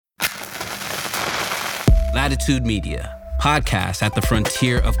Latitude Media, podcast at the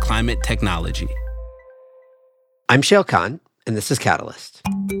frontier of climate technology. I'm Shayle Kann, and this is Catalyst.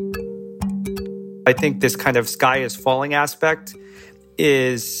 I think this kind of sky is falling aspect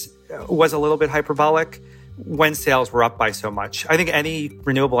was a little bit hyperbolic when sales were up by so much. I think any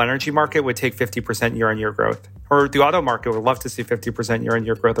renewable energy market would take 50% year-on-year growth, or the auto market would love to see 50%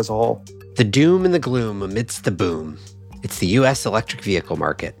 year-on-year growth as a whole. The doom and the gloom amidst the boom. It's the U.S. electric vehicle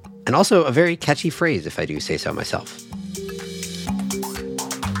market, and also a very catchy phrase, if I do say so myself.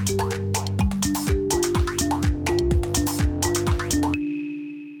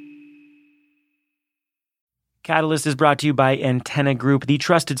 Catalyst is brought to you by Antenna Group, the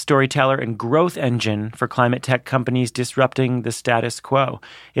trusted storyteller and growth engine for climate tech companies disrupting the status quo.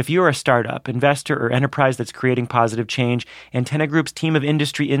 If you're a startup, investor, or enterprise that's creating positive change, Antenna Group's team of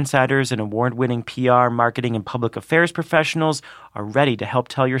industry insiders and award-winning PR, marketing, and public affairs professionals are ready to help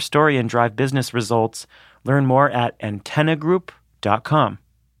tell your story and drive business results. Learn more at antennagroup.com.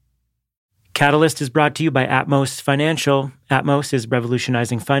 Catalyst is brought to you by Atmos Financial. Atmos is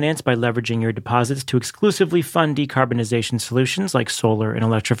revolutionizing finance by leveraging your deposits to exclusively fund decarbonization solutions like solar and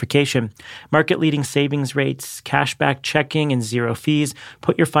electrification. Market-leading savings rates, cashback checking, and zero fees.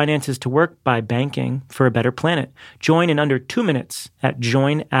 Put your finances to work by banking for a better planet. Join in under 2 minutes at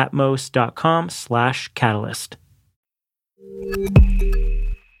joinatmos.com/catalyst.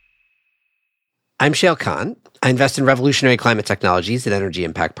 I'm Shayle Kann. I invest in revolutionary climate technologies and energy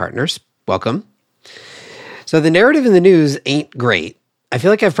impact partners. Welcome. So the narrative in the news ain't great. I feel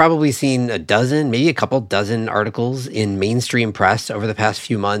like I've probably seen a dozen, maybe a couple dozen articles in mainstream press over the past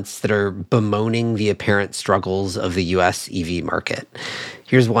few months that are bemoaning the apparent struggles of the U.S. EV market.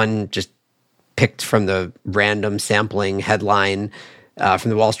 Here's one just picked from the random sampling headline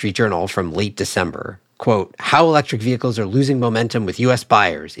from the Wall Street Journal from late December. Quote, "How electric vehicles are losing momentum with U.S.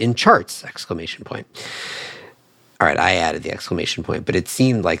 buyers in charts!" Exclamation point. All right, I added the exclamation point, but it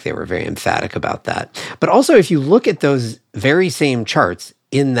seemed like they were very emphatic about that. But also, if you look at those very same charts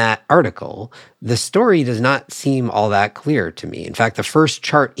in that article, the story does not seem all that clear to me. In fact, the first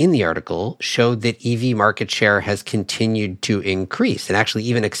chart in the article showed that EV market share has continued to increase and actually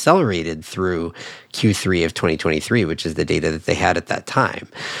even accelerated through Q3 of 2023, which is the data that they had at that time.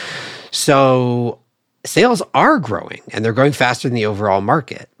 So sales are growing, and they're growing faster than the overall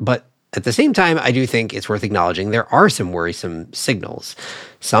market. But at the same time, I do think it's worth acknowledging there are some worrisome signals.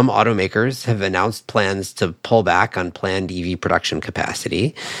 Some automakers have announced plans to pull back on planned EV production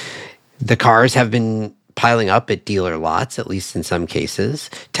capacity. The cars have been piling up at dealer lots, at least in some cases.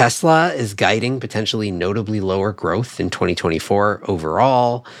 Tesla is guiding potentially notably lower growth in 2024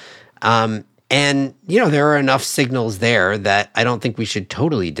 overall. And, there are enough signals there that I don't think we should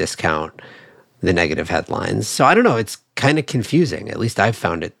totally discount the negative headlines. So I don't know, it's kind of confusing. At least I've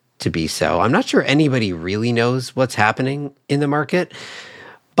found it to be so. I'm not sure anybody really knows what's happening in the market,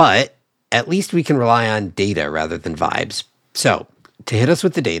 but at least we can rely on data rather than vibes. So to hit us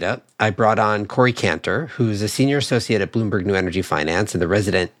with the data, I brought on Corey Cantor, who's a senior associate at Bloomberg New Energy Finance and the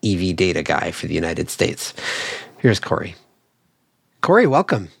resident EV data guy for the United States. Here's Corey. Corey,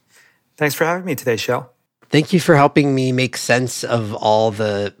 welcome. Thanks for having me today, Shayle. Thank you for helping me make sense of all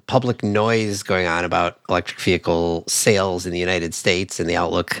the public noise going on about electric vehicle sales in the United States and the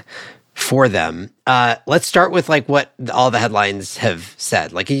outlook for them. Let's start with what all the headlines have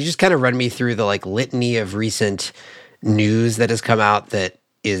said. Can you just kind of run me through the litany of recent news that has come out that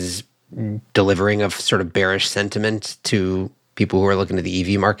is delivering of sort of bearish sentiment to people who are looking at the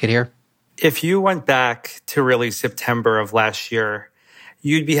EV market here? If you went back to really September of last year,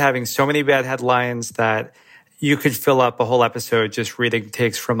 you'd be having so many bad headlines that you could fill up a whole episode just reading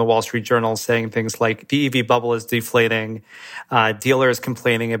takes from the Wall Street Journal saying things like the EV bubble is deflating, dealers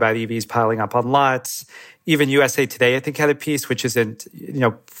complaining about EVs piling up on lots. Even USA Today, I think, had a piece which isn't,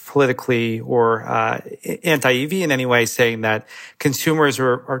 politically or anti-EV in any way, saying that consumers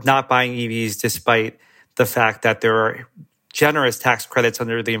are not buying EVs despite the fact that there are generous tax credits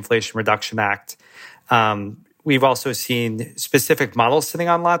under the Inflation Reduction Act. We've also seen specific models sitting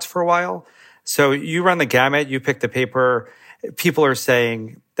on lots for a while. So you run the gamut, you pick the paper. People are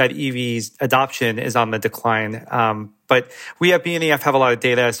saying that EVs adoption is on the decline. But we at BNEF have a lot of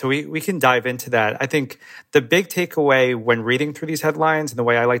data, so we can dive into that. I think the big takeaway when reading through these headlines, and the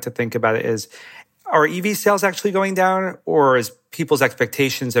way I like to think about it is, are EV sales actually going down, or is people's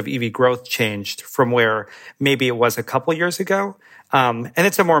expectations of EV growth changed from where maybe it was a couple years ago? And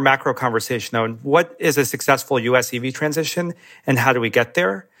it's a more macro conversation on what is a successful U.S. EV transition and how do we get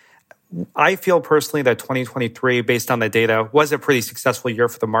there? I feel personally that 2023, based on the data, was a pretty successful year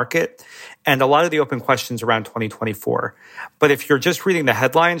for the market, and a lot of the open questions around 2024. But if you're just reading the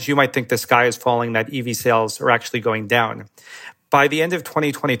headlines, you might think the sky is falling, that EV sales are actually going down. By the end of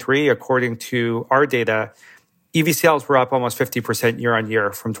 2023, according to our data, EV sales were up almost 50% year on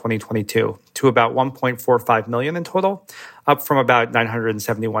year from 2022 to about 1.45 million in total, up from about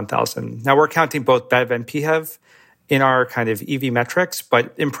 971,000. Now, we're counting both BEV and PHEV in our kind of EV metrics,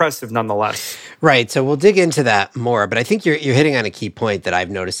 but impressive nonetheless. Right. So we'll dig into that more. But I think you're hitting on a key point that I've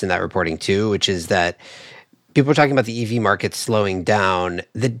noticed in that reporting too, which is that people are talking about the EV market slowing down.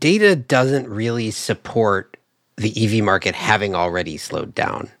 The data doesn't really support the EV market having already slowed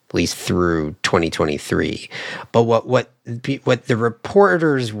down, at least through 2023. But what the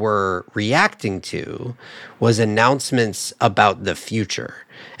reporters were reacting to was announcements about the future.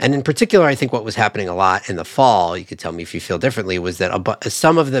 And in particular, I think what was happening a lot in the fall, you could tell me if you feel differently, was that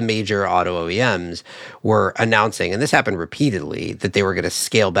some of the major auto OEMs were announcing, and this happened repeatedly, that they were going to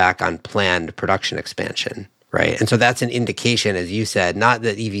scale back on planned production expansion. Right. And so that's an indication, as you said, not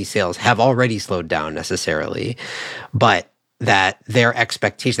that EV sales have already slowed down necessarily, but that their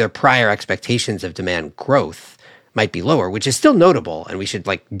prior expectations of demand growth might be lower, which is still notable. And we should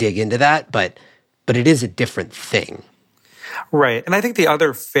dig into that. But it is a different thing. Right. And I think the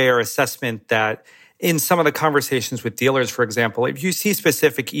other fair assessment that in some of the conversations with dealers, for example, if you see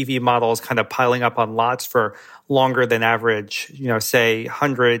specific EV models kind of piling up on lots for longer than average, say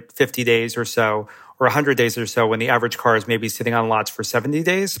 150 days or so, or 100 days or so, when the average car is maybe sitting on lots for 70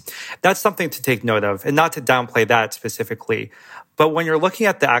 days, that's something to take note of, and not to downplay that specifically. But when you're looking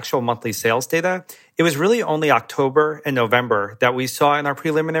at the actual monthly sales data, it was really only October and November that we saw in our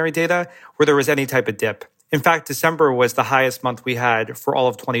preliminary data where there was any type of dip. In fact, December was the highest month we had for all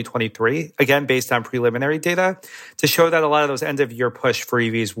of 2023, again, based on preliminary data, to show that a lot of those end-of-year push for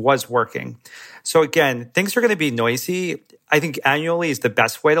EVs was working. So again, things are going to be noisy. I think annually is the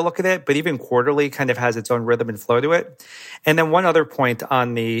best way to look at it, but even quarterly kind of has its own rhythm and flow to it. And then one other point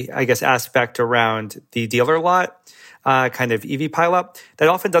on the, aspect around the dealer lot, kind of EV pileup, that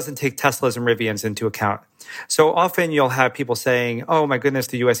often doesn't take Teslas and Rivians into account. So often you'll have people saying, oh my goodness,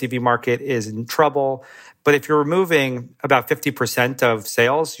 the US EV market is in trouble. But if you're removing about 50% of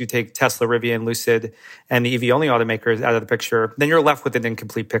sales, you take Tesla, Rivian, Lucid, and the EV-only automakers out of the picture, then you're left with an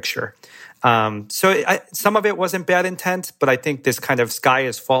incomplete picture. Some of it wasn't bad intent, but I think this kind of sky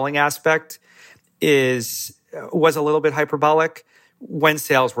is falling aspect was a little bit hyperbolic when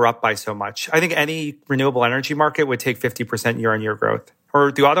sales were up by so much. I think any renewable energy market would take 50% year-on-year growth,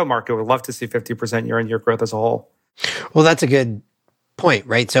 or the auto market would love to see 50% year-on-year growth as a whole. Well, that's a good point,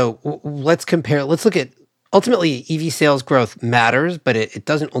 right? So let's look at ultimately, EV sales growth matters, but it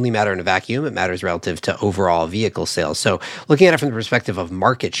doesn't only matter in a vacuum. It matters relative to overall vehicle sales. So looking at it from the perspective of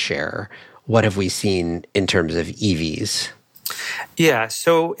market share, what have we seen in terms of EVs? Yeah,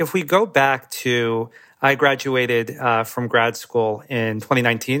 so if we go back to, I graduated from grad school in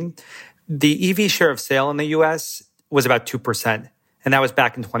 2019, the EV share of sale in the US was about 2%. And that was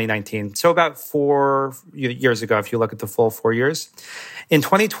back in 2019. So about 4 years ago, if you look at the full 4 years. In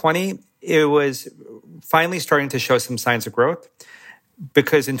 2020, it was finally starting to show some signs of growth,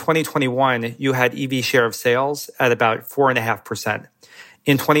 because in 2021, you had EV share of sales at about 4.5%.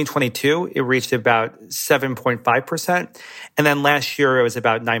 In 2022, it reached about 7.5%. And then last year, it was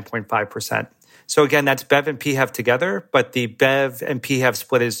about 9.5%. So again, that's BEV and PHEV together, but the BEV and PHEV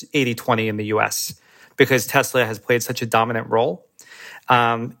split is 80-20 in the US because Tesla has played such a dominant role.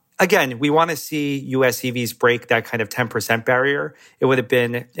 Again, we want to see US EVs break that kind of 10% barrier. It would have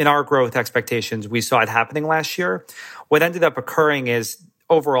been, in our growth expectations, we saw it happening last year. What ended up occurring is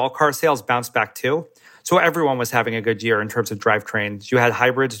overall car sales bounced back too. So everyone was having a good year in terms of drivetrains. You had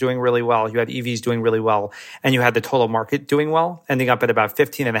hybrids doing really well, you had EVs doing really well, and you had the total market doing well, ending up at about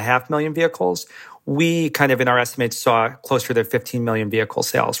 15.5 million vehicles. We kind of, in our estimates, saw closer to 15 million vehicle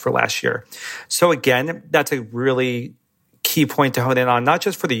sales for last year. So again, that's a really key point to hone in on, not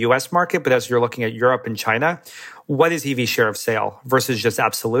just for the US market, but as you're looking at Europe and China, what is EV share of sale versus just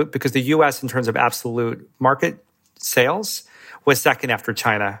absolute? Because the US, in terms of absolute market sales, was second after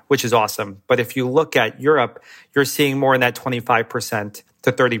China, which is awesome. But if you look at Europe, you're seeing more in that 25%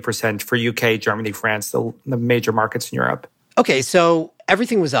 to 30% for UK, Germany, France, the major markets in Europe. Okay, so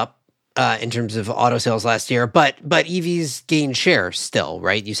everything was up in terms of auto sales last year, but EVs gained share still,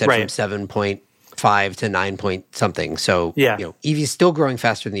 right? You said right. From 7.5 to 9 point something. So, yeah. EVs still growing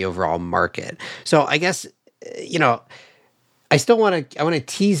faster than the overall market. So I guess, I still want to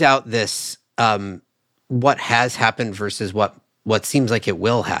tease out this, what has happened versus what seems like it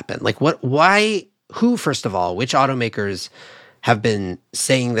will happen. Like who, first of all, which automakers have been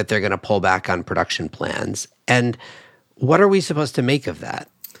saying that they're going to pull back on production plans. And what are we supposed to make of that?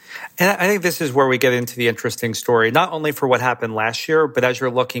 And I think this is where we get into the interesting story, not only for what happened last year, but as you're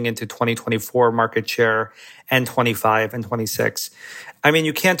looking into 2024 market share and 25 and 26. I mean,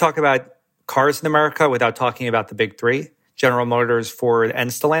 you can't talk about cars in America without talking about the big three, General Motors, Ford, and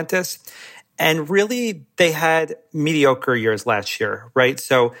Stellantis. And really, they had mediocre years last year, right?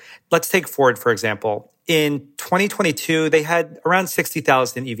 So let's take Ford, for example. In 2022, they had around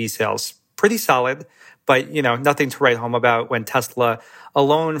 60,000 EV sales. Pretty solid, but nothing to write home about when Tesla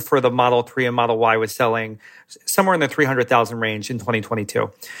alone for the Model 3 and Model Y was selling somewhere in the 300,000 range in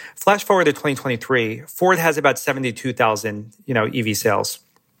 2022. Flash forward to 2023, Ford has about 72,000, EV sales.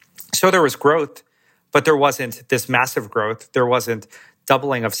 So there was growth, but there wasn't this massive growth. There wasn't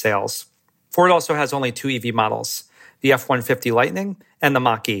doubling of sales. Ford also has only 2 EV models, the F-150 Lightning and the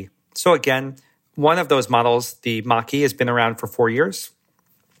Mach-E. So again, one of those models, the Mach-E, has been around for 4 years.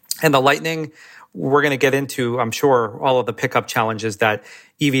 And the Lightning, we're going to get into, I'm sure, all of the pickup challenges that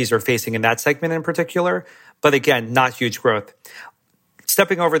EVs are facing in that segment in particular. But again, not huge growth.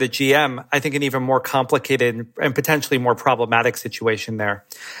 Stepping over to GM, I think an even more complicated and potentially more problematic situation there.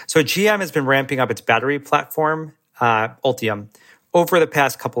 So GM has been ramping up its battery platform, Ultium, over the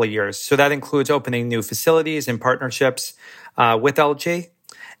past couple of years. So that includes opening new facilities and partnerships with LG.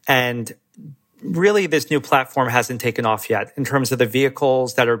 And really, this new platform hasn't taken off yet in terms of the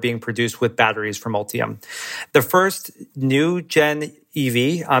vehicles that are being produced with batteries from Ultium. The first new gen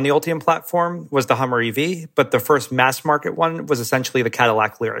EV on the Ultium platform was the Hummer EV, but the first mass market one was essentially the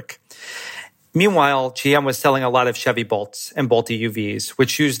Cadillac Lyriq. Meanwhile, GM was selling a lot of Chevy Bolts and Bolt EUVs,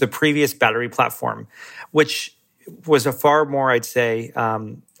 which used the previous battery platform, which was a far more, I'd say,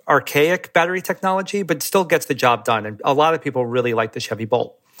 archaic battery technology, but still gets the job done. And a lot of people really like the Chevy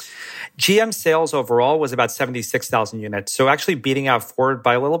Bolt. GM sales overall was about 76,000 units, so actually beating out Ford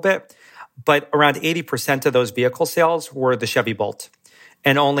by a little bit, but around 80% of those vehicle sales were the Chevy Bolt,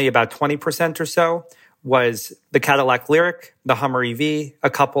 and only about 20% or so was the Cadillac Lyriq, the Hummer EV, a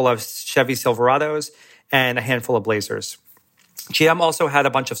couple of Chevy Silverados, and a handful of Blazers. GM also had a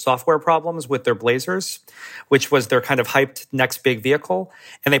bunch of software problems with their Blazers, which was their kind of hyped next big vehicle,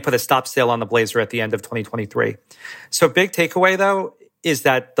 and they put a stop sale on the Blazer at the end of 2023. So big takeaway, though, is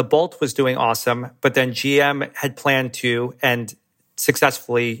that the Bolt was doing awesome, but then GM had planned to and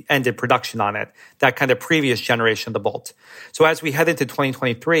successfully ended production on it, that kind of previous generation of the Bolt. So as we head into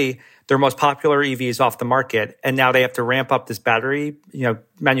 2023, their most popular EV is off the market, and now they have to ramp up this battery,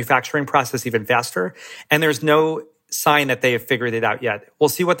 manufacturing process even faster. And there's no sign that they have figured it out yet. We'll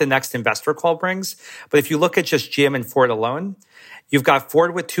see what the next investor call brings. But if you look at just GM and Ford alone, you've got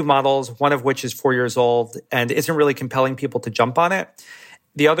Ford with 2 models, one of which is 4 years old and isn't really compelling people to jump on it.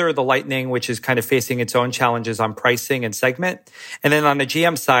 The other, the Lightning, which is kind of facing its own challenges on pricing and segment. And then on the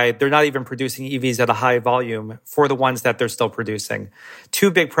GM side, they're not even producing EVs at a high volume for the ones that they're still producing. 2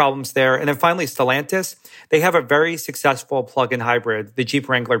 big problems there. And then finally, Stellantis, they have a very successful plug-in hybrid, the Jeep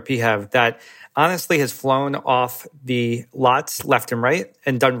Wrangler PHEV, that honestly has flown off the lots left and right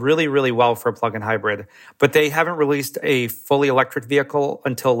and done really, really well for a plug-in hybrid. But they haven't released a fully electric vehicle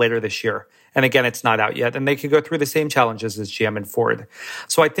until later this year. And again, it's not out yet. And they could go through the same challenges as GM and Ford.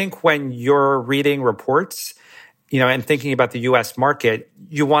 So I think when you're reading reports, and thinking about the U.S. market,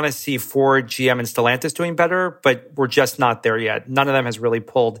 you want to see Ford, GM, and Stellantis doing better, but we're just not there yet. None of them has really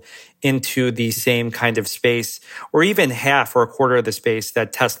pulled into the same kind of space, or even half or a quarter of the space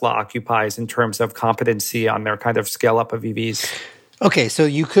that Tesla occupies in terms of competency on their kind of scale up of EVs. Okay, so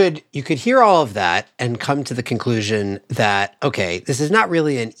you could hear all of that and come to the conclusion that, okay, this is not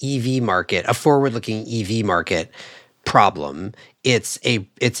really an EV market, a forward-looking EV market problem. It's a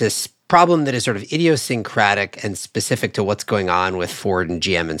problem that is sort of idiosyncratic and specific to what's going on with Ford and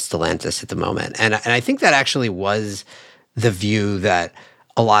GM and Stellantis at the moment. And I think that actually was the view that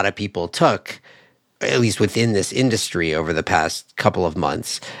a lot of people took, at least within this industry over the past couple of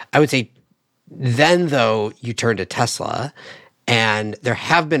months. I would say then, though, you turn to Tesla, and there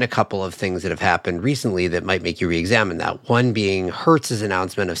have been a couple of things that have happened recently that might make you re-examine that. One being Hertz's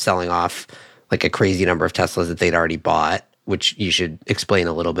announcement of selling off like a crazy number of Teslas that they'd already bought, which you should explain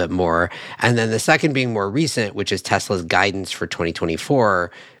a little bit more. And then the second being more recent, which is Tesla's guidance for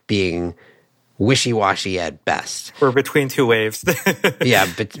 2024 being wishy-washy at best. We're between 2 waves. Yeah,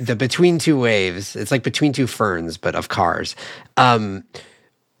 but the between 2 waves, it's like between 2 ferns, but of cars.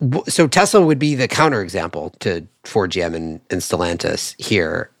 So Tesla would be the counterexample to Ford, GM, and Stellantis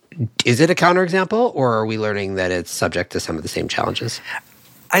here. Is it a counterexample, or are we learning that it's subject to some of the same challenges?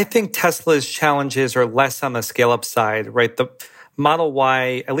 I think Tesla's challenges are less on the scale-up side, right? Model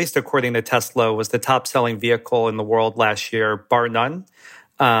Y, at least according to Tesla, was the top-selling vehicle in the world last year, bar none,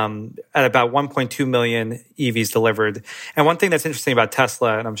 at about 1.2 million EVs delivered. And one thing that's interesting about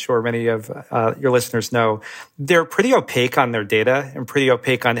Tesla, and I'm sure many of your listeners know, they're pretty opaque on their data and pretty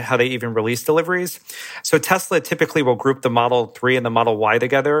opaque on how they even release deliveries. So Tesla typically will group the Model 3 and the Model Y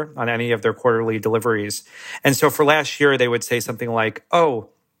together on any of their quarterly deliveries. And so for last year, they would say something like,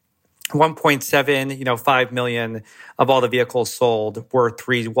 1.7, 5 million of all the vehicles sold were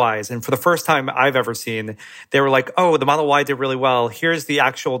 3Ys. And for the first time I've ever seen, they were like, the Model Y did really well. Here's the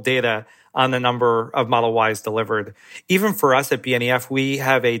actual data on the number of Model Ys delivered. Even for us at BNEF, we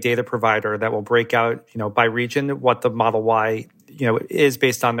have a data provider that will break out, by region what the Model Y, is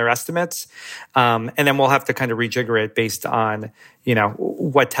based on their estimates. And then we'll have to kind of rejigger it based on,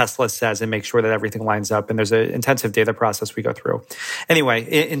 what Tesla says and make sure that everything lines up. And there's an intensive data process we go through. Anyway,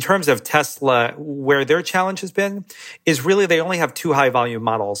 in terms of Tesla, where their challenge has been is really they only have 2 high volume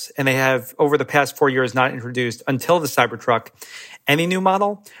models. And they have, over the past 4 years, not introduced until the Cybertruck any new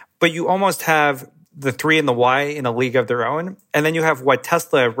model. But you almost have the 3 and the Y in a league of their own. And then you have what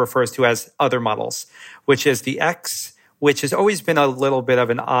Tesla refers to as other models, which is the X, which has always been a little bit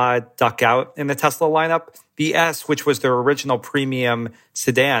of an odd duck out in the Tesla lineup, the S, which was their original premium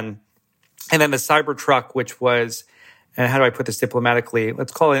sedan, and then the Cybertruck, which was, and how do I put this diplomatically,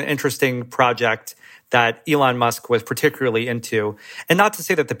 let's call it an interesting project that Elon Musk was particularly into. And not to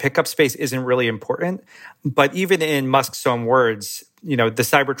say that the pickup space isn't really important, but even in Musk's own words, the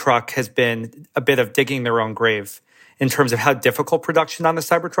Cybertruck has been a bit of digging their own grave in terms of how difficult production on the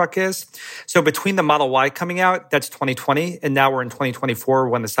Cybertruck is. So between the Model Y coming out, that's 2020, and now we're in 2024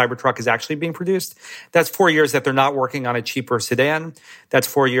 when the Cybertruck is actually being produced. That's 4 years that they're not working on a cheaper sedan. That's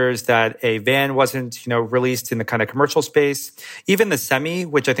 4 years that a van wasn't, released in the kind of commercial space. Even the Semi,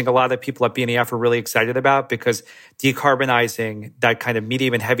 which I think a lot of people at BNEF are really excited about because decarbonizing that kind of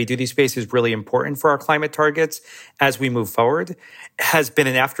medium and heavy duty space is really important for our climate targets as we move forward, has been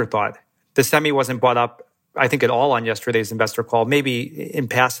an afterthought. The Semi wasn't brought up, I think, at all on yesterday's investor call, maybe in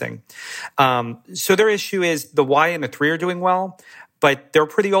passing. So their issue is the Y and the 3 are doing well, but they're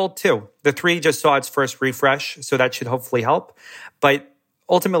pretty old too. The 3 just saw its first refresh, so that should hopefully help. But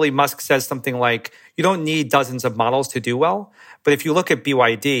ultimately, Musk says something like, you don't need dozens of models to do well. But if you look at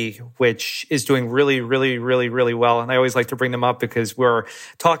BYD, which is doing really, really, really, really well, and I always like to bring them up because we're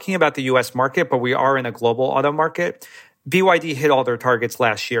talking about the US market, but we are in a global auto market. BYD hit all their targets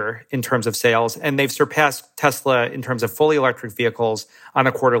last year in terms of sales, and they've surpassed Tesla in terms of fully electric vehicles on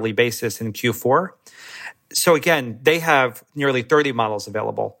a quarterly basis in Q4. So again, they have nearly 30 models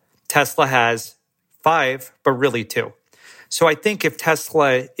available. Tesla has 5, but really 2. So I think if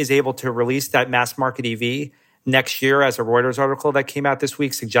Tesla is able to release that mass market EV next year, as a Reuters article that came out this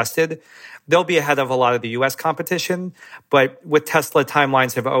week suggested, they'll be ahead of a lot of the US competition. But with Tesla,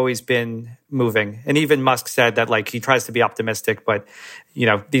 timelines have always been moving. And even Musk said that he tries to be optimistic, but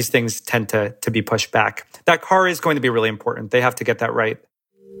these things tend to be pushed back. That car is going to be really important. They have to get that right.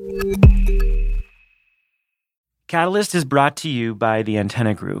 Catalyst is brought to you by the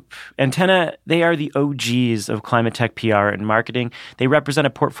Antenna Group. Antenna, they are the OGs of climate tech PR and marketing. They represent a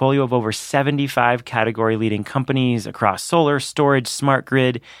portfolio of over 75 category-leading companies across solar, storage, smart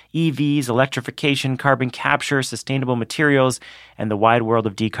grid, EVs, electrification, carbon capture, sustainable materials, and the wide world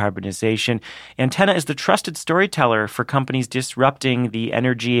of decarbonization. Antenna is the trusted storyteller for companies disrupting the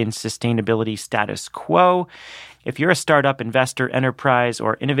energy and sustainability status quo. If you're a startup, investor, enterprise,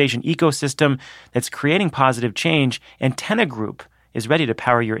 or innovation ecosystem that's creating positive change, Antenna Group is ready to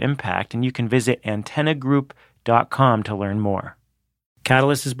power your impact, and you can visit antennagroup.com to learn more.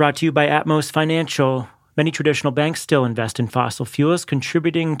 Catalyst is brought to you by Atmos Financial. Many traditional banks still invest in fossil fuels,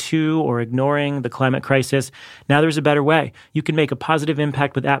 contributing to or ignoring the climate crisis. Now there's a better way. You can make a positive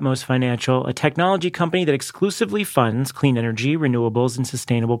impact with Atmos Financial, a technology company that exclusively funds clean energy, renewables, and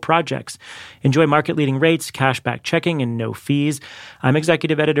sustainable projects. Enjoy market-leading rates, cashback checking, and no fees. I'm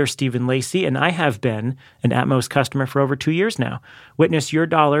Executive Editor Stephen Lacey, and I have been an Atmos customer for over 2 years now. Witness your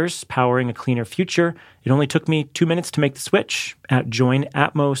dollars powering a cleaner future. It only took me 2 minutes to make the switch at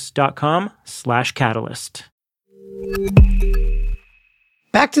joinatmos.com/catalyst.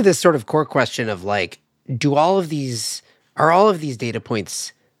 Back to this sort of core question of are all of these data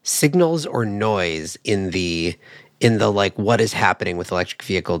points signals or noise in the what is happening with electric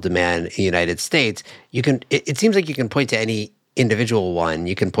vehicle demand in the United States? It seems like you can point to any individual one.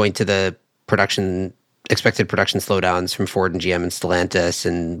 You can point to the expected production slowdowns from Ford and GM and Stellantis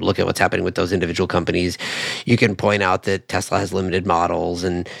and look at what's happening with those individual companies. You can point out that Tesla has limited models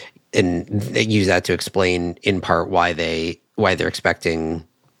and they use that to explain in part why they're expecting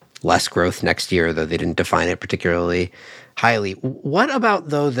less growth next year, though they didn't define it particularly highly. What about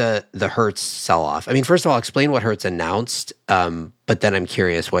though the Hertz sell-off? I mean, first of all, explain what Hertz announced, but then I'm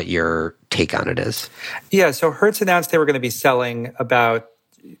curious what your take on it is. Yeah, so Hertz announced they were going to be selling about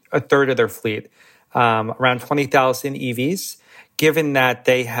a third of their fleet, around 20,000 EVs, given that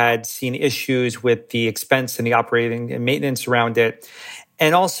they had seen issues with the expense and the operating and maintenance around it.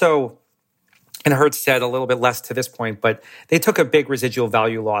 And also, and Hertz said a little bit less to this point, but they took a big residual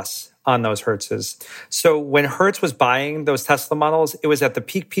value loss on those Hertzes. So when Hertz was buying those Tesla models, it was at the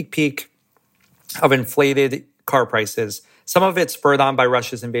peak of inflated car prices. Some of it spurred on by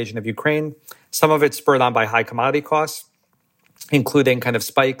Russia's invasion of Ukraine. Some of it spurred on by high commodity costs, including kind of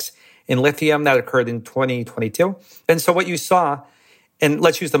spikes in lithium that occurred in 2022. And so what you saw, and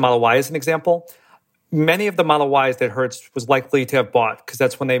let's use the Model Y as an example, many of the Model Ys that Hertz was likely to have bought, because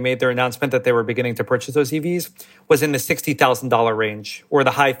that's when they made their announcement that they were beginning to purchase those EVs, was in the $60,000 range, or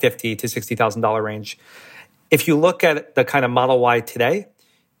the high $50,000 to $60,000 range. If you look at the kind of Model Y today,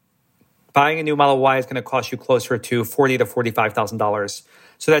 buying a new Model Y is going to cost you closer to $40,000 to $45,000.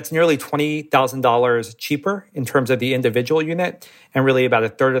 So that's nearly $20,000 cheaper in terms of the individual unit, and really about a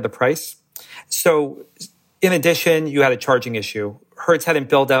third of the price. So in addition, you had a charging issue. Hertz hadn't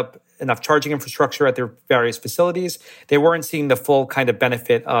built up enough charging infrastructure at their various facilities. They weren't seeing the full kind of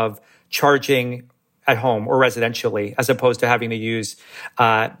benefit of charging at home or residentially, as opposed to having to use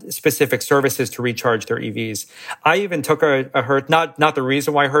specific services to recharge their EVs. I even took a Hertz, not the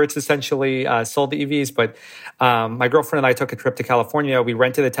reason why Hertz essentially sold the EVs, but my girlfriend and I took a trip to California. We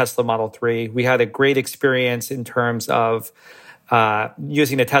rented a Tesla Model 3. We had a great experience in terms of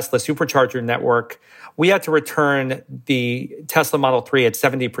using a Tesla supercharger network. We had to return the Tesla Model 3 at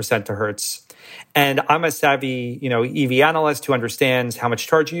 70% to Hertz. And I'm a savvy, EV analyst who understands how much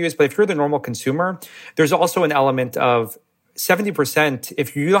charge you use. But if you're the normal consumer, there's also an element of 70%.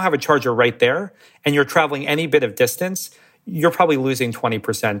 If you don't have a charger right there and you're traveling any bit of distance, you're probably losing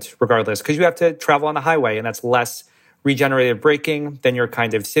 20% regardless, because you have to travel on the highway, and that's less regenerative braking than your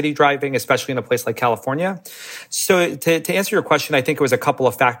kind of city driving, especially in a place like California. So to answer your question, I think it was a couple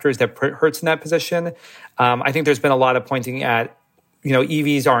of factors that put Hertz in that position. I think there's been a lot of pointing at,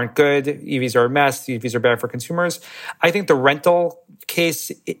 EVs aren't good, EVs are a mess, EVs are bad for consumers. I think the rental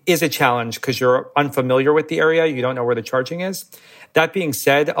case is a challenge because you're unfamiliar with the area, you don't know where the charging is. That being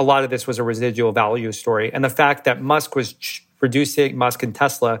said, a lot of this was a residual value story. And the fact that Musk and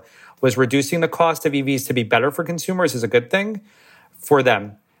Tesla was reducing the cost of EVs to be better for consumers is a good thing for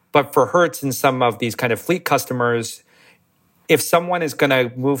them. But for Hertz and some of these kind of fleet customers, if someone is going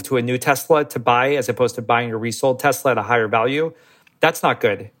to move to a new Tesla to buy as opposed to buying a resold Tesla at a higher value, that's not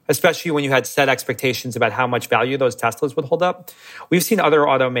good, especially when you had set expectations about how much value those Teslas would hold up. We've seen other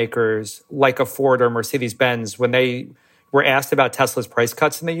automakers like a Ford or Mercedes-Benz, when they were asked about Tesla's price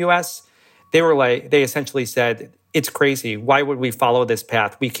cuts in the US, they essentially said, it's crazy. Why would we follow this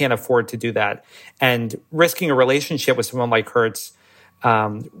path? We can't afford to do that. And risking a relationship with someone like Hertz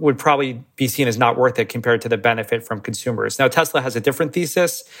would probably be seen as not worth it compared to the benefit from consumers. Now, Tesla has a different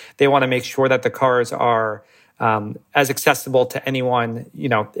thesis. They want to make sure that the cars are as accessible to anyone,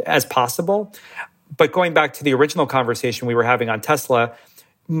 as possible. But going back to the original conversation we were having on Tesla,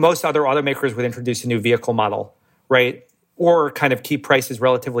 most other automakers would introduce a new vehicle model, right? Or kind of keep prices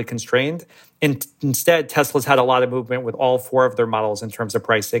relatively constrained. And instead, Tesla's had a lot of movement with all 4 of their models in terms of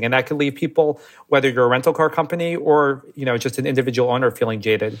pricing. And that could leave people, whether you're a rental car company or, just an individual owner, feeling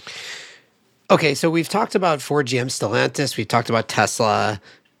jaded. Okay, so we've talked about Ford, GM, Stellantis. We've talked about Tesla.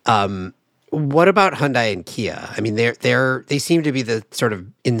 What about Hyundai and Kia? I mean, they seem to be the sort of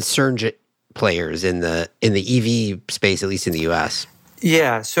insurgent players in the EV space, at least in the US.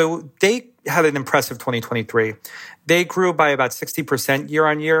 Yeah, so they had an impressive 2023. They grew by about 60% year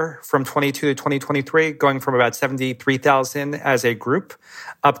on year from 22 to 2023, going from about 73,000 as a group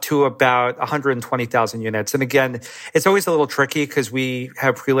up to about 120,000 units. And again, it's always a little tricky because we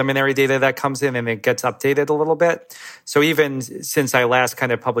have preliminary data that comes in and it gets updated a little bit. So even since I last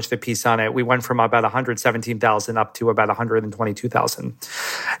kind of published a piece on it, we went from about 117,000 up to about 122,000.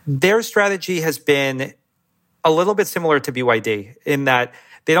 Their strategy has been a little bit similar to BYD in that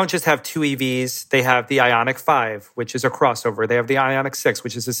they don't just have 2 EVs. They have the Ioniq 5, which is a crossover. They have the Ioniq 6,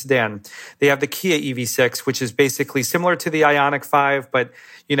 which is a sedan. They have the Kia EV6, which is basically similar to the Ioniq 5, but,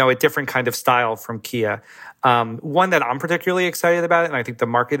 a different kind of style from Kia. One that I'm particularly excited about, and I think the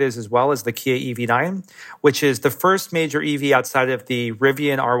market is as well, is the Kia EV9, which is the first major EV outside of the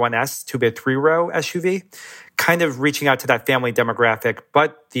Rivian R1S to be a 3-row SUV, kind of reaching out to that family demographic.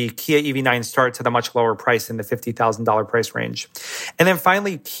 But the Kia EV9 starts at a much lower price in the $50,000 price range. And then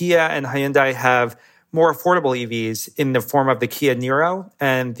finally, Kia and Hyundai have more affordable EVs in the form of the Kia Niro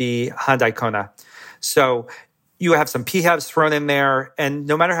and the Hyundai Kona. So, You have some PHEVs thrown in there. And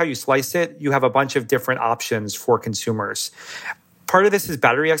no matter how you slice it, you have a bunch of different options for consumers. Part of this is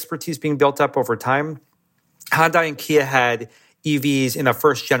battery expertise being built up over time. Hyundai and Kia had EVs in the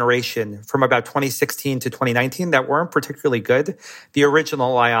first generation from about 2016 to 2019 that weren't particularly good. The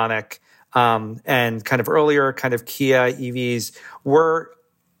original Ioniq and kind of earlier kind of Kia EVs were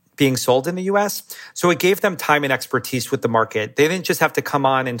being sold in the US. So it gave them time and expertise with the market. They didn't just have to come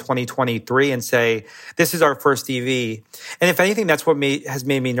on in 2023 and say, this is our first EV. And if anything, that's what has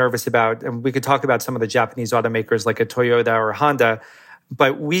made me nervous about, and we could talk about some of the Japanese automakers like a Toyota or Honda.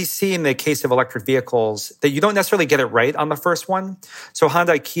 But we see in the case of electric vehicles that you don't necessarily get it right on the first one. So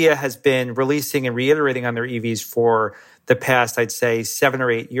Hyundai Kia has been releasing and reiterating on their EVs for the past, I'd say, 7 or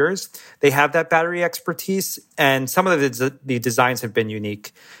 8 years. They have that battery expertise, and some of the designs have been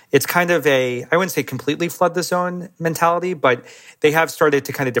unique. It's kind of I wouldn't say completely flood the zone mentality, but they have started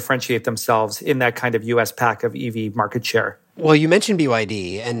to kind of differentiate themselves in that kind of US pack of EV market share. Well, you mentioned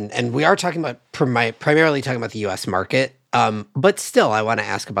BYD, and we are talking about primarily talking about the US market. But still, I want to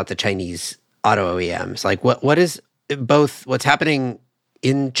ask about the Chinese auto OEMs. Like, what is both what's happening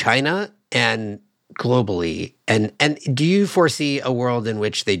in China and globally? And do you foresee a world in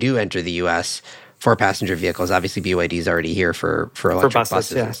which they do enter the U.S. for passenger vehicles? Obviously, BYD is already here for electric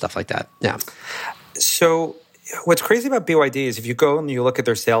buses and stuff like that. Yeah. So what's crazy about BYD is if you go and you look at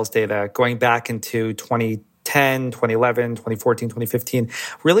their sales data going back into 2010, 2011, 2014, 2015,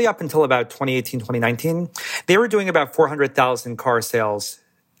 really up until about 2018, 2019, they were doing about 400,000 car sales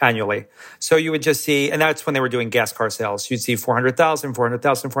annually. So you would just see, and that's when they were doing gas car sales. You'd see 400,000,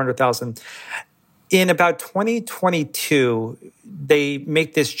 400,000, 400,000. In about 2022, they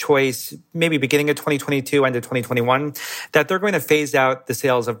make this choice, maybe beginning of 2022, end of 2021, that they're going to phase out the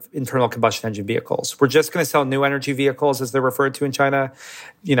sales of internal combustion engine vehicles. We're just going to sell new energy vehicles, as they're referred to in China.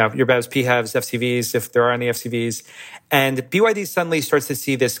 You know, your BEVs, PHEVs, FCVs, if there are any FCVs. And BYD suddenly starts to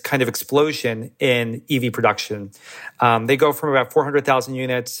see this kind of explosion in EV production. They go from about 400,000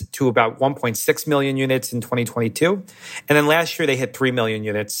 units to about 1.6 million units in 2022. And then last year, they hit 3 million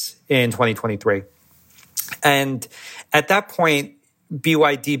units in 2023. And at that point,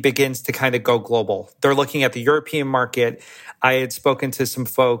 BYD begins to kind of go global. They're looking at the European market. I had spoken to some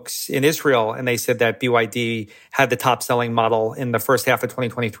folks in Israel, and they said that BYD had the top selling model in the first half of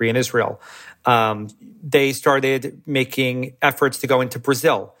 2023 in Israel. They started making efforts to go into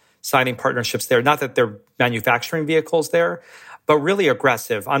Brazil, signing partnerships there. Not that they're manufacturing vehicles there, but really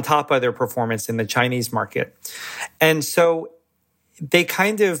aggressive on top of their performance in the Chinese market. And so they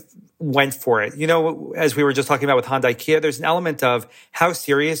kind of went for it. You know, as we were just talking about with Hyundai Kia, there's an element of how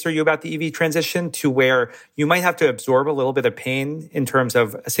serious are you about the EV transition to where you might have to absorb a little bit of pain in terms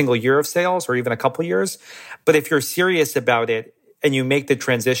of a single year of sales or even a couple years. But if you're serious about it and you make the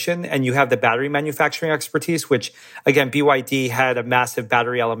transition and you have the battery manufacturing expertise, which again, BYD had a massive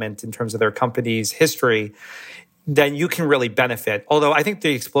battery element in terms of their company's history, then you can really benefit. Although I think the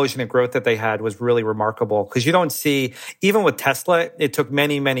explosion in growth that they had was really remarkable because you don't see, even with Tesla, it took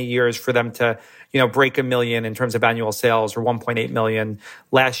many, many years for them to, break 1 million in terms of annual sales or 1.8 million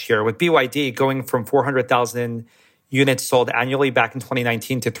last year. With BYD going from 400,000 units sold annually back in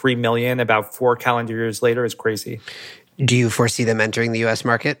 2019 to 3 million about 4 calendar years later is crazy. Do you foresee them entering the U.S.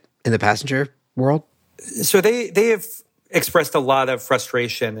 market in the passenger world? So they have expressed a lot of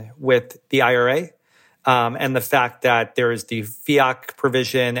frustration with the IRA. And the fact that there is the FIAC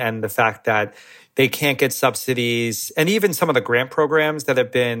provision and the fact that they can't get subsidies and even some of the grant programs that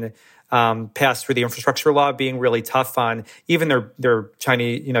have been passed through the infrastructure law being really tough on even their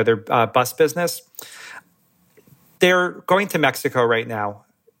Chinese, their bus business. They're going to Mexico right now.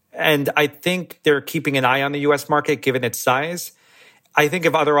 And I think they're keeping an eye on the U.S. market given its size. I think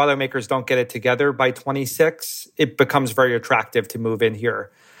if other automakers don't get it together by 26, it becomes very attractive to move in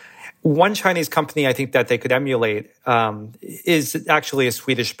here. One Chinese company I think that they could emulate is actually a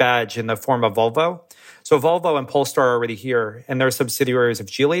Swedish badge in the form of Volvo. So Volvo and Polestar are already here, and they're subsidiaries of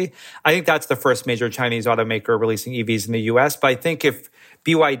Geely. I think that's the first major Chinese automaker releasing EVs in the U.S. But I think if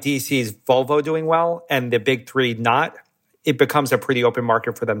BYD sees Volvo doing well and the big three not, it becomes a pretty open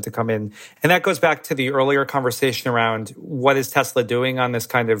market for them to come in. And that goes back to the earlier conversation around what is Tesla doing on this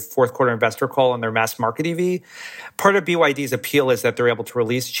kind of fourth quarter investor call on their mass market EV. Part of BYD's appeal is that they're able to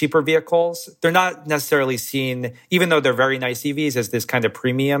release cheaper vehicles. They're not necessarily seen, even though they're very nice EVs, as this kind of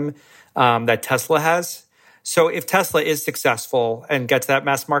premium that Tesla has. So if Tesla is successful and gets that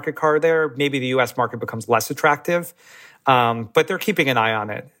mass market car there, maybe the US market becomes less attractive. But they're keeping an eye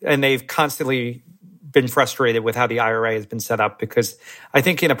on it. And they've constantly been frustrated with how the IRA has been set up because I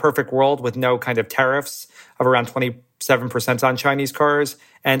think in a perfect world with no kind of tariffs of around 20% 7% on Chinese cars.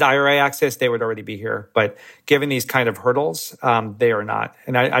 And IRA access, they would already be here. But given these kind of hurdles, they are not.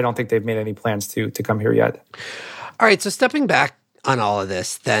 And I don't think they've made any plans to come here yet. All right. So stepping back on all of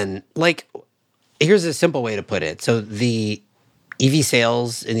this, then, like, here's a simple way to put it. So the EV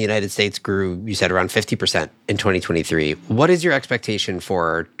sales in the United States grew, you said, around 50% in 2023. What is your expectation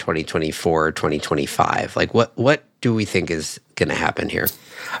for 2024, 2025? Like, what do we think is going to happen here?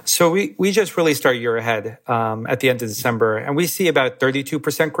 So we just released our year ahead at the end of December, and we see about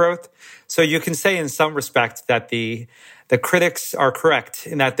 32% growth. So you can say in some respect that the critics are correct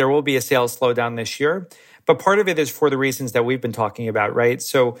in that there will be a sales slowdown this year. But part of it is for the reasons that we've been talking about, right?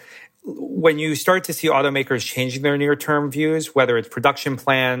 So when you start to see automakers changing their near-term views, whether it's production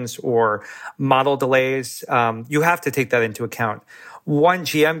plans or model delays, you have to take that into account. One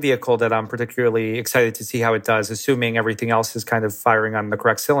GM vehicle that I'm particularly excited to see how it does, assuming everything else is kind of firing on the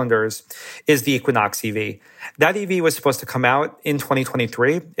correct cylinders, is the Equinox EV. That EV was supposed to come out in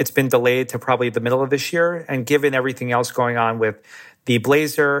 2023. It's been delayed to probably the middle of this year. And given everything else going on with the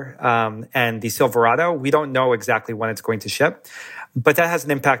Blazer and the Silverado, we don't know exactly when it's going to ship. But that has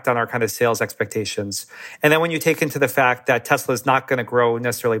an impact on our kind of sales expectations. And then when you take into the fact that Tesla is not going to grow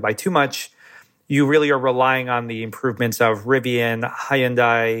necessarily by too much, you really are relying on the improvements of Rivian,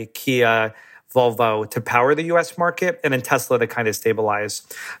 Hyundai, Kia, Volvo to power the U.S. market, and then Tesla to kind of stabilize.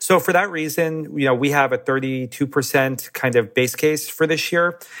 So for that reason, we have a 32% kind of base case for this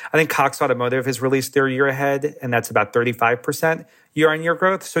year. I think Cox Automotive has released their year ahead, and that's about 35% year-on-year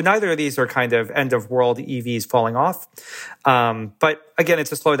growth. So neither of these are kind of end-of-world EVs falling off. But again,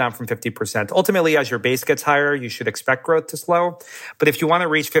 it's a slowdown from 50%. Ultimately, as your base gets higher, you should expect growth to slow. But if you want to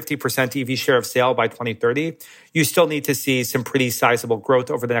reach 50% EV share of sale by 2030, you still need to see some pretty sizable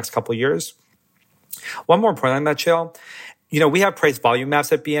growth over the next couple of years. One more point on that, Jill. We have price volume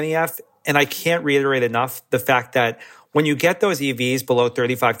maps at BNEF, and I can't reiterate enough the fact that when you get those EVs below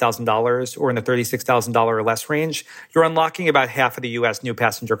 $35,000 or in the $36,000 or less range, you're unlocking about half of the U.S. new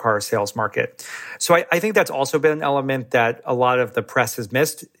passenger car sales market. So I think that's also been an element that a lot of the press has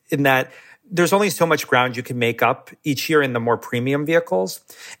missed, in that there's only so much ground you can make up each year in the more premium vehicles.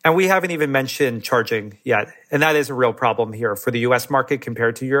 And we haven't even mentioned charging yet. And that is a real problem here for the US market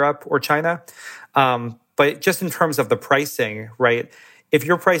compared to Europe or China. But just in terms of the pricing, right? If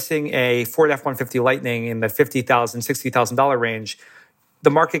you're pricing a Ford F-150 Lightning in the $50,000, $60,000 range,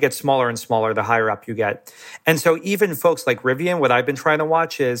 the market gets smaller and smaller the higher up you get. And so even folks like Rivian, what I've been trying to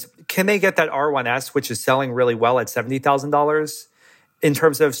watch is, can they get that R1S, which is selling really well at $70,000 in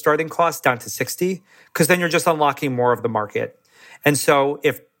terms of starting costs, down to $60,000? Because then you're just unlocking more of the market. And so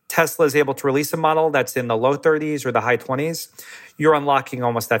if Tesla is able to release a model that's in the low 30s or the high 20s, you're unlocking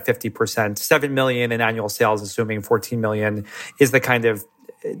almost that 50%. 7 million in annual sales, assuming 14 million is the kind of,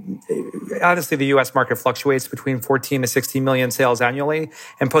 honestly, the US market fluctuates between 14 to 16 million sales annually.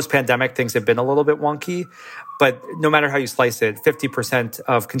 And post-pandemic, things have been a little bit wonky. But no matter how you slice it, 50%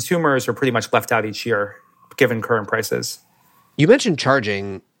 of consumers are pretty much left out each year, given current prices. You mentioned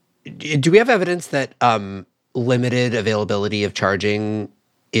charging. Do we have evidence that limited availability of charging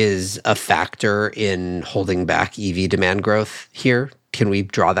is a factor in holding back EV demand growth here? Can we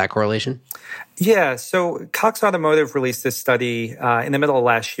draw that correlation? Yeah. So Cox Automotive released this study in the middle of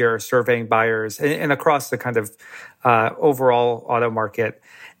last year, surveying buyers and across the kind of overall auto market.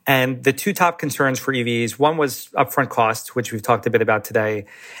 And the two top concerns for EVs, one was upfront cost, which we've talked a bit about today.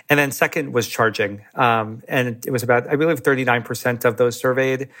 And then second was charging. And it was about, I believe, 39% of those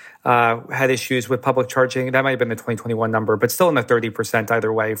surveyed had issues with public charging. That might have been the 2021 number, but still in the 30%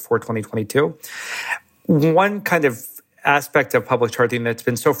 either way for 2022. One kind of aspect of public charging that's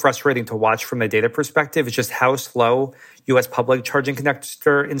been so frustrating to watch from the data perspective is just how slow U.S. public charging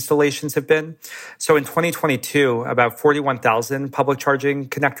connector installations have been. So in 2022, about 41,000 public charging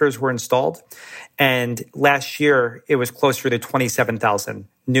connectors were installed. And last year, it was closer to 27,000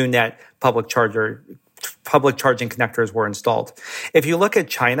 new net public charging connectors were installed. If you look at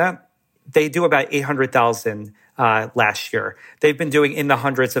China, they do about 800,000 last year. They've been doing in the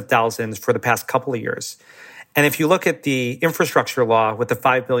hundreds of thousands for the past couple of years. And if you look at the infrastructure law with the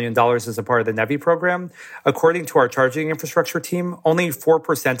 $5 billion as a part of the NEVI program, according to our charging infrastructure team, only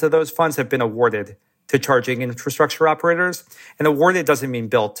 4% of those funds have been awarded to charging infrastructure operators. And awarded doesn't mean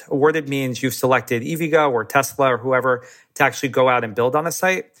built. Awarded means you've selected EVgo or Tesla or whoever to actually go out and build on a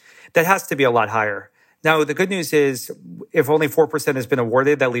site. That has to be a lot higher. Now, the good news is if only 4% has been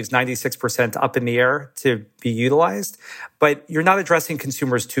awarded, that leaves 96% up in the air to be utilized. but you're not addressing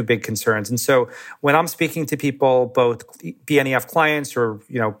consumers' two big concerns. And so when I'm speaking to people, both BNEF clients or,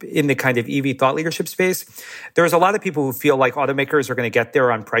 in the kind of EV thought leadership space, there's a lot of people who feel like automakers are going to get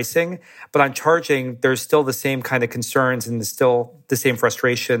there on pricing, but on charging, there's still the same kind of concerns and still the same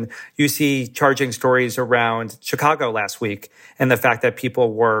frustration. You see charging stories around Chicago last week and the fact that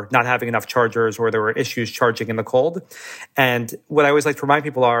people were not having enough chargers or there were issues charging in the cold. And what I always like to remind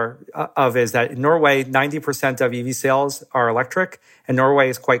people of is that in Norway, 90% of EV sales are electric, and Norway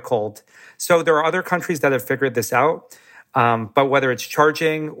is quite cold. So there are other countries that have figured this out. But whether it's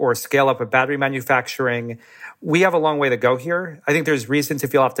charging or scale up of battery manufacturing, we have a long way to go here. I think there's reason to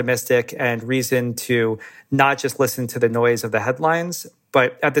feel optimistic and reason to not just listen to the noise of the headlines.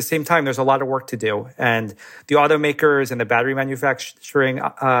 But at the same time, there's a lot of work to do. And the automakers and the battery manufacturing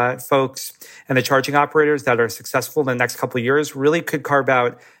folks and the charging operators that are successful in the next couple of years really could carve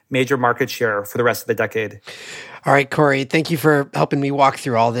out major market share for the rest of the decade. All right, Corey, thank you for helping me walk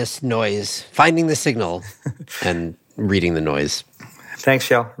through all this noise, finding the signal and reading the noise. Thanks,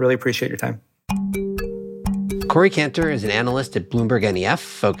 Shale. Really appreciate your time. Corey Cantor is an analyst at Bloomberg NEF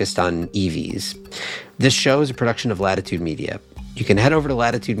focused on EVs. This show is a production of Latitude Media. You can head over to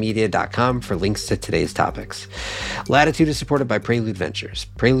latitudemedia.com for links to today's topics. Latitude is supported by Prelude Ventures.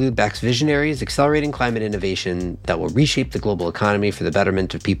 Prelude backs visionaries accelerating climate innovation that will reshape the global economy for the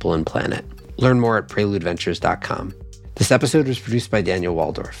betterment of people and planet. Learn more at preludeventures.com. This episode was produced by Daniel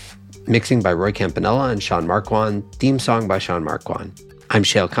Waldorf. Mixing by Roy Campanella and Sean Marquand. Theme song by Sean Marquand. I'm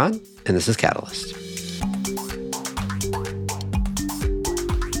Shale Khan, and this is Catalyst.